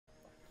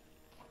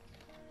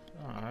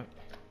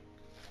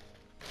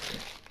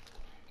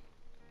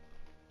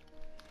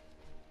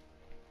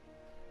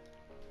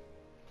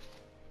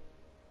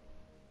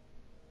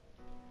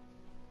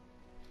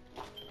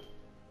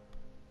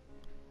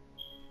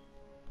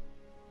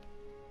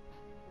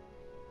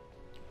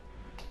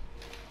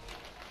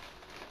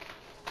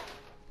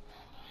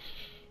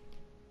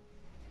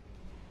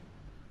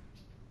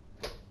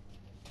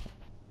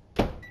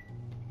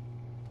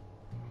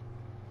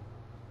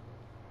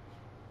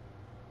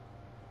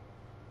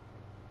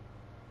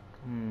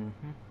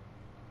Mm-hmm.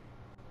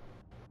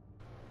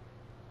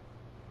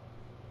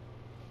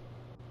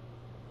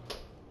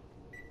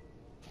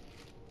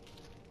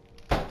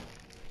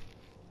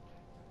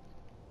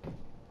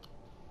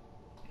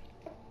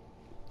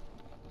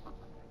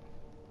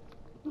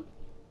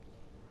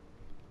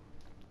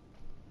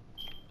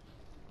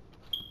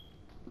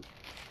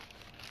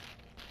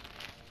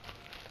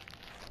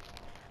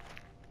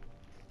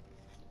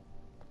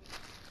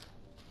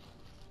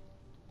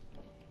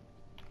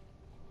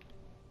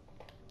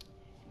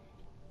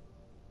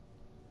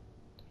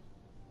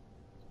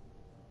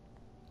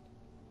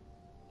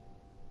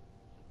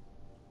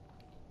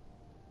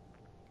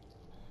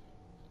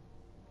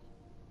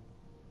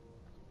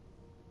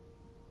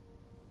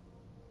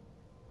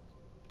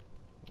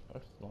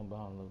 That's long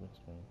behind loading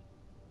screen.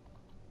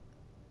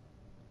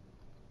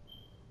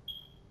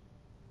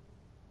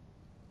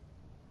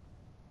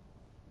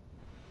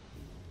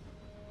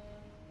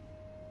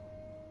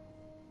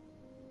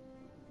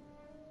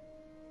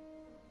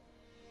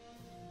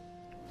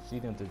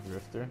 Season the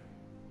Drifter.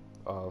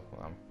 Oh,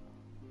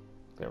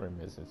 they were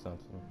missing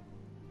something.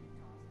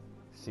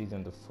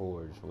 Season the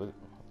Forge. What?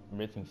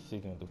 Missing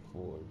Season the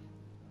Forge.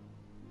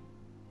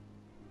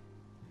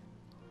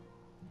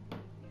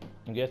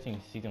 I'm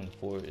guessing Season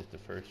 4 is the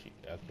first.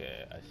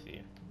 Okay, I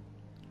see.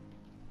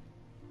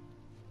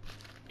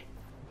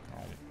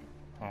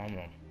 I don't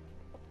know.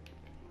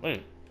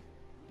 Wait,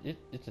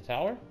 it's a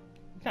tower?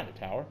 It's not a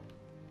tower.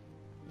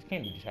 This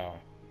can't be the tower.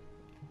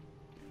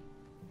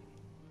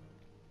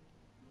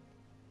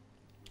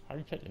 How do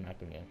you check the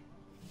map again?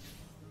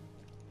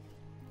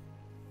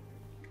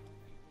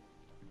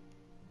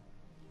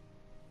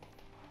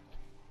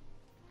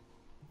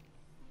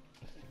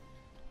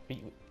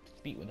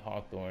 Speak with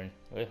Hawthorne.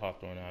 Where's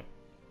Hawthorne at?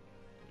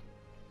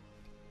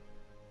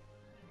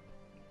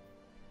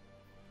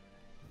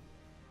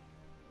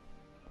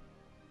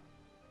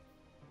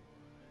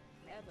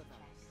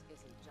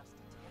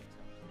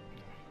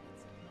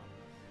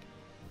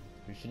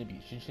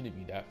 She shouldn't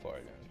be that far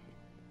then.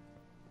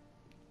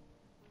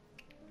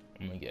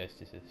 I'm gonna guess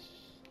this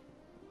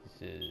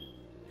is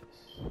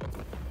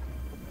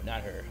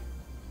not her.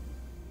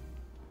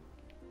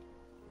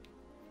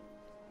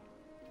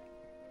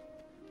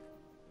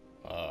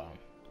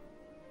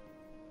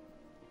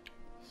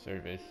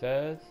 Survey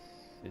says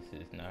this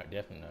is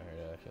definitely not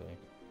her actually.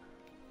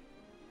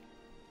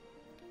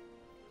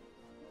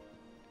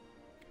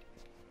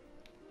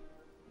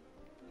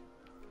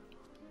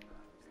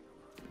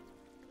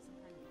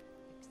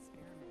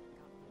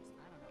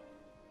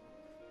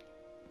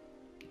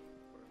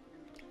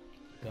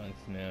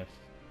 Gunsmith.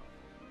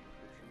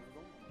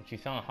 She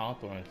saw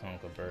Hawthorne song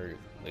a bird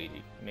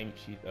lady. Maybe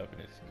she's up in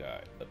the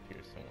sky, up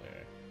here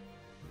somewhere.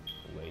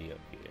 Way up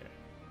here.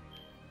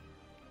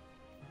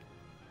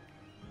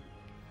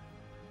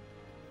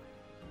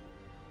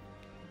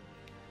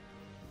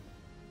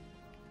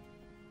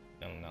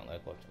 I'm not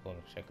like what's going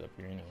to check up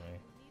here anyway.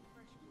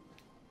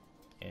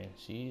 And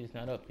she is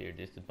not up here,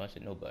 just a bunch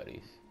of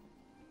nobodies.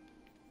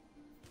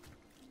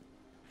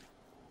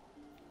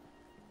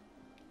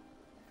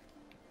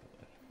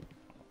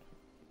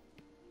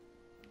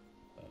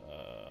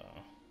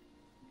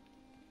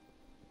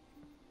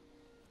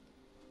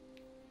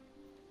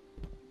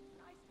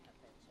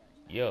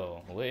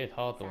 Yo, where is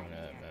Hawthorne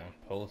at, man?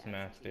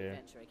 Postmaster.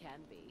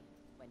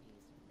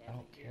 I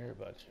don't care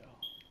about y'all.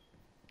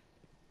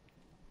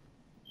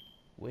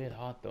 Where's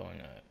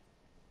Hawthorne at?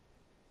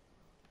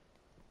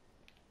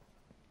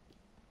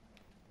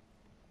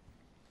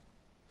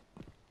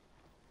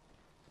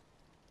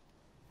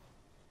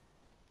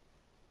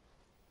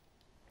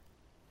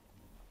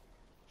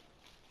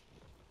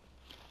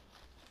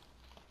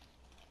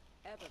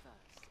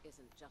 Eververse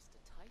isn't just a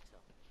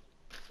title,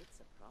 it's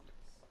a promise.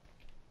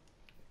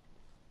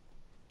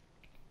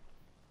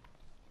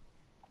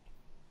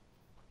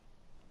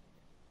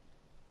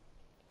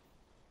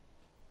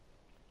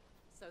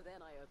 So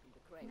then I opened the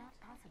crate. Not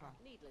possible.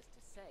 Needless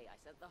to say, I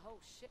sent the whole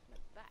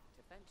shipment back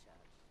to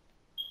Fenchurch.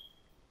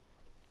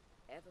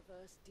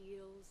 Eververse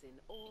deals in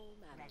all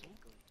manner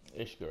of goods.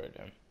 It's good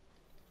then.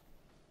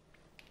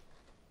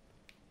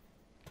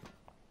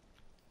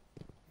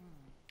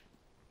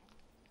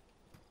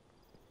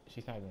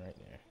 She's not even right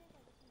there.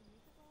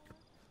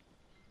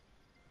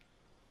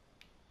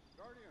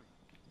 Guardian.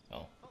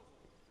 Oh.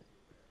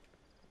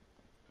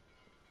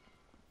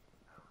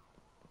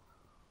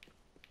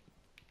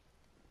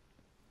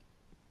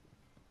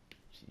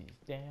 She's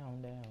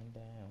down, down,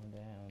 down,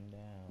 down,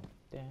 down,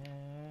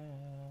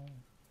 down.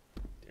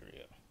 There we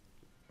go.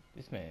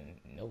 This man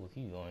knows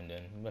he's going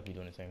then. He might be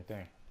doing the same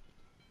thing.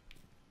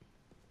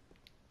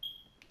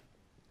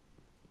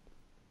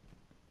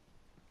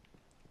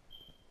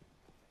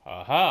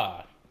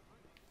 Aha!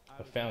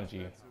 I found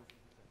you.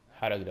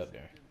 How'd I get up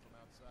there?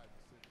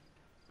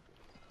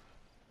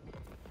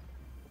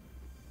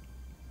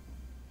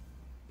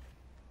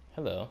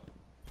 Hello.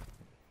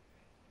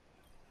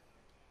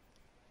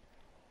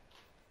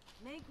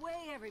 Make way,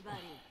 everybody.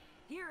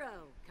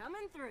 Hero,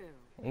 coming through.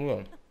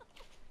 Ooh.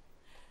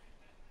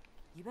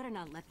 You better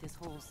not let this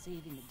whole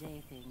saving the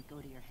day thing go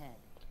to your head,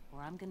 or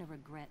I'm gonna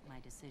regret my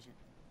decision.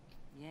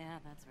 Yeah,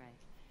 that's right.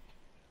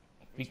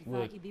 But Speak you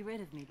thought with you'd be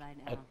rid of me by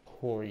a now.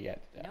 Corey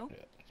at that. Nope.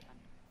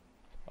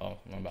 Oh,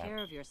 my Take bad. care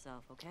of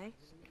yourself, okay?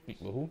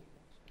 Speak with who?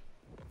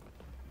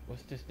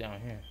 What's this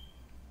down here?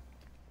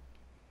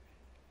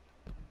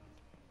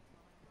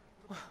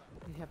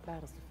 We have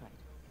battles to fight.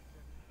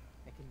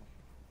 I can wait.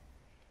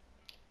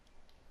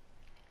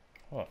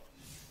 Huh.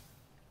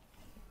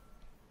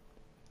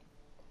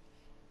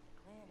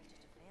 Clan is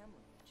just a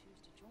family you choose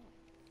to join.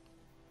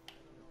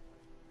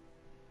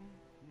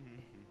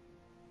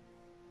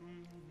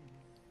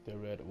 The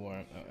Red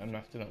War. I'm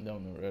not still not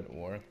done with the Red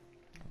War.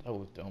 I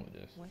was done with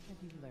this. What have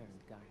you learned,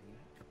 Guardian?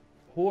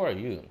 Who are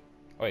you?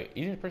 Oh, wait,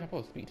 isn't the person I'm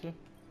supposed to speak to?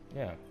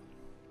 Yeah.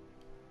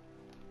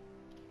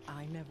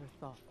 I never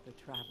thought the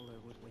Traveler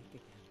would wake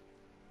again.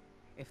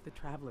 If the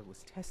Traveler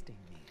was testing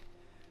me,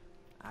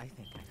 I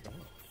think I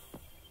failed.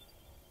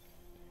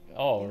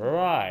 All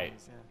right. It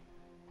was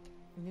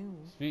a new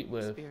Speak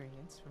with.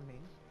 experience for me.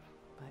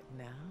 But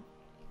now,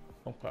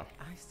 Okay.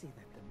 I see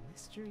that the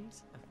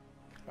mysteries of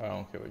I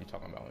don't care what you're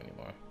talking about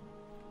anymore.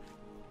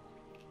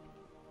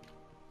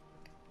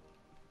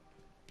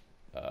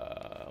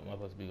 Am I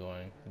supposed to be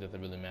going? Does it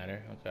really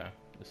matter? Okay.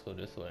 Let's go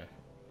this way.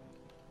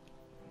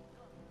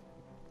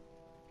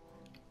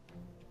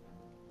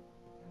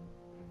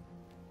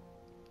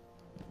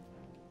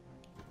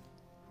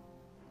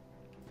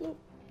 Boop.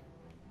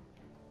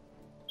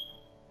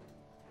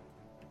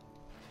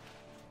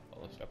 Oh,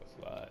 let's check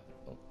a slide.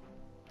 Oh,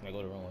 did I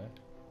go the wrong way?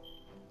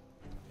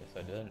 Yes,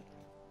 I did.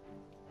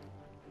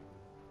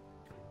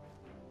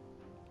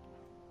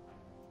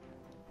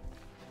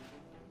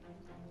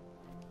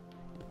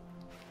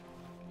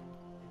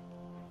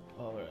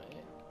 Alright.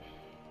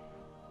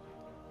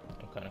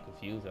 I'm kind of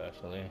confused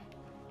actually.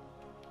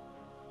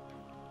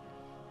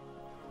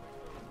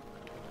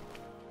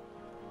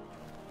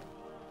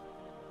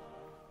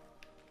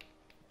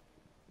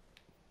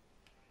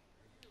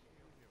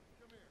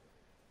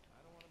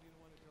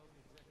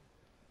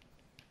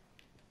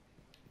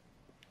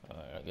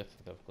 Alright, I guess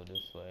I have to go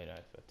this way. And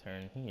if I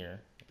turn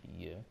here,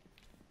 yeah.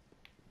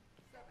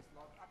 Service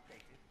log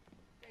updated.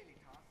 Daily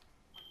tasks.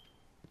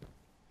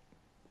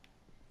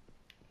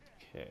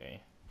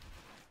 Okay.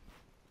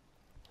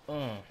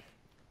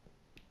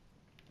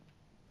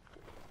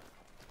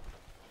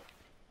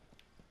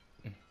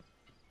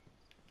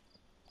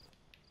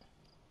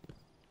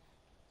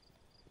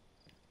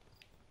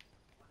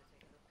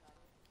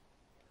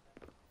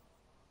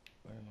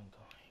 Where am I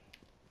going?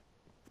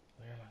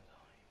 Where am I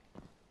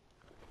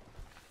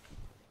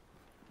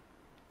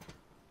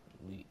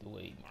going? Lead the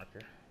way,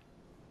 marker.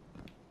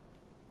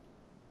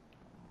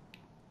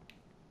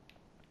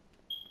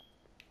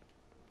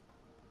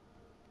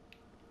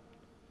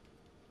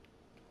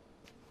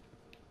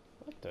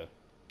 What the?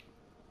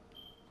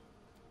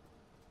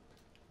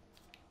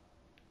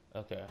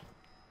 Okay.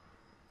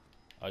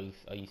 Are you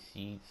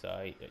seed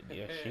side?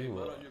 Yes, Hey, you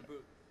mud are. on your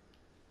boot.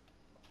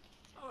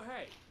 Oh,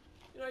 hey.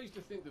 You know, I used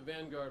to think the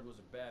Vanguard was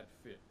a bad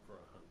fit for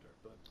a hunter,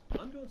 but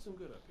I'm doing some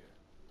good up here.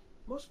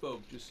 Most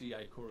folk just see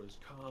Ikora's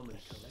calm and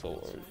collected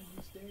Sword. side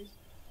these days.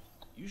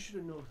 You should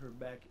have known her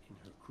back in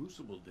her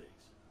Crucible days.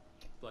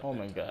 Like Oh that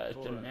my time gosh,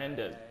 Ikora-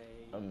 Amanda.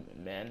 Hey.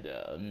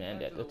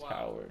 Amanda at to the the wild.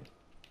 tower.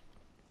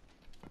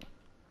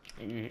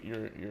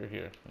 You're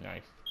here.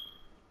 Nice.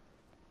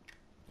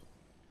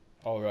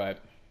 All right,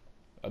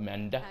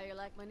 Amanda. How you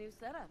like my new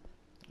setup?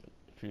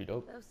 Pretty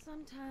dope. Though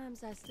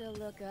sometimes I still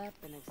look up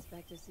and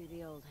expect to see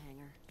the old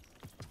hangar.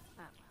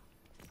 Ah, well.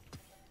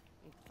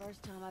 Ain't the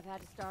first time I've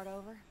had to start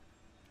over.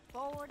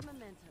 Forward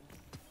momentum.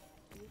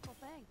 Beautiful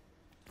thing.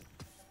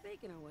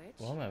 Speaking of which,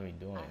 What am I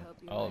doing? I hope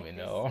you I don't like even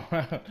this. know.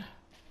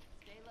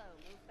 Stay low,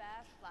 move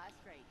fast, fly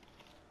straight.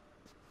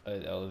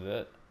 That was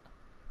it.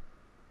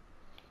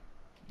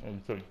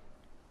 I'm sorry.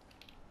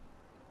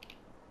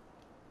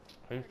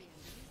 Hey. Guardian, did you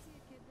see a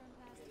kid run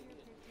past here,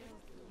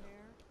 pigtails through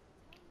hair?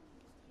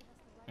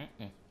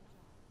 Mm-mm.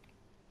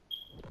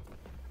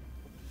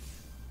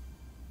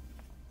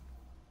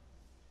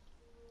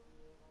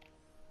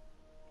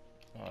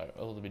 Alright,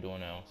 what will we be doing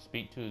now?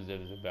 Speak to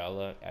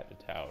Zavala at the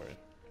tower. Okay.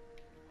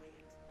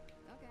 This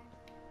job isn't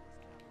going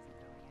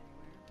anywhere.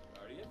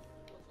 Guardian?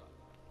 What's up?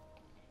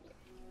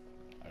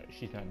 Alright,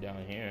 she's not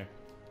down here.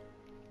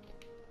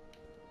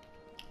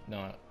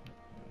 No,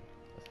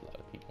 that's a lot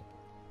of people.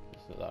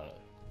 It's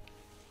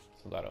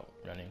a lot of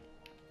running.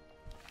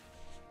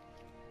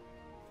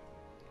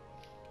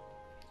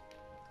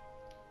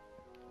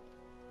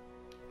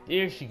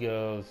 There she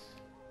goes.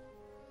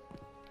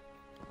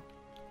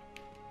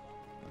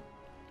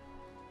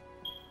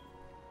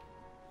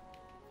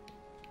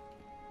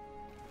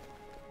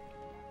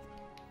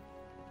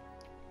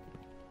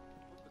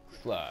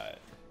 Slide.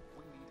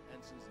 We need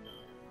answers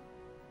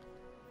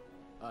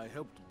now. I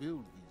helped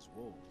build these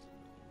walls.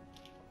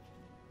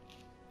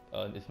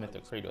 It's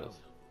Mr. Kratos.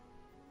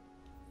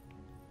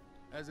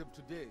 As of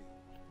today,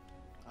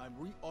 I'm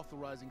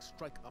reauthorizing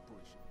strike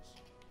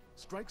operations.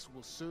 Strikes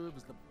will serve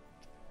as the...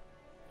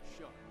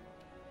 Sure.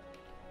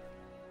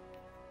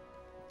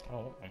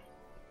 Oh, okay.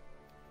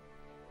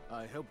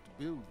 I helped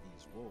build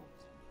these walls.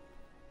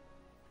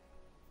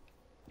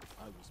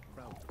 I was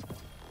proud of them.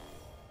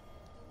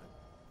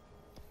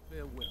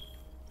 Farewell.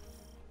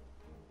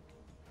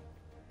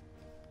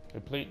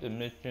 Complete the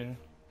mission.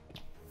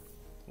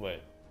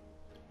 Wait.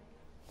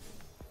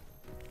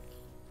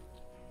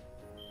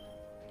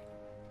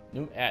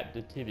 New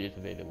activity is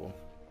available.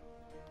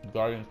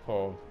 Guardians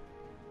Call.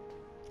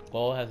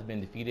 Gaul has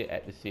been defeated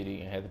at the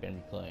city and has been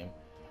reclaimed.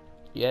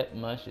 Yet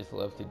much is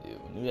left to do.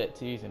 New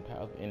activities and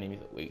powerful enemies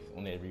awaits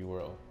on every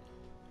world.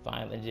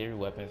 Find legendary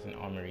weapons and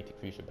armory to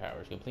increase your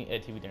powers. Complete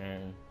activity to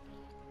earn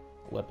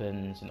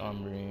weapons and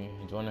armory.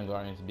 Join the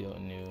Guardians to build a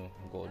new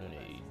golden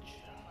age.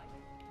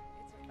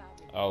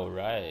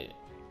 Alright.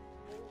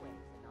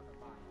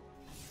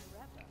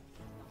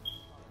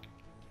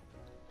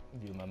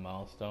 View my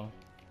milestone.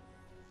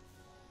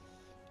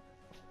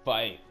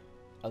 Fight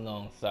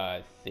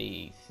alongside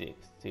C6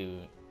 to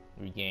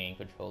regain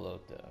control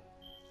of the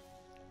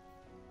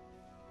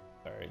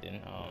Burden.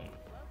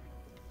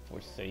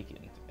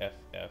 Forsaken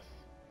FF.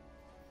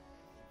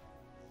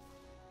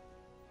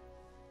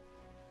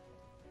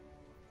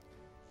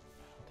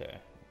 Okay,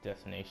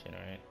 destination,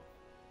 right?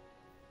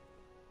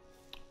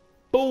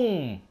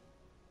 Boom!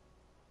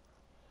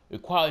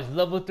 Requires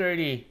level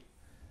 30.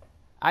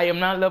 I am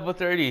not level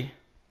 30.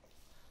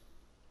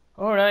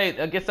 Alright,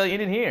 I guess I'll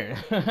end it here.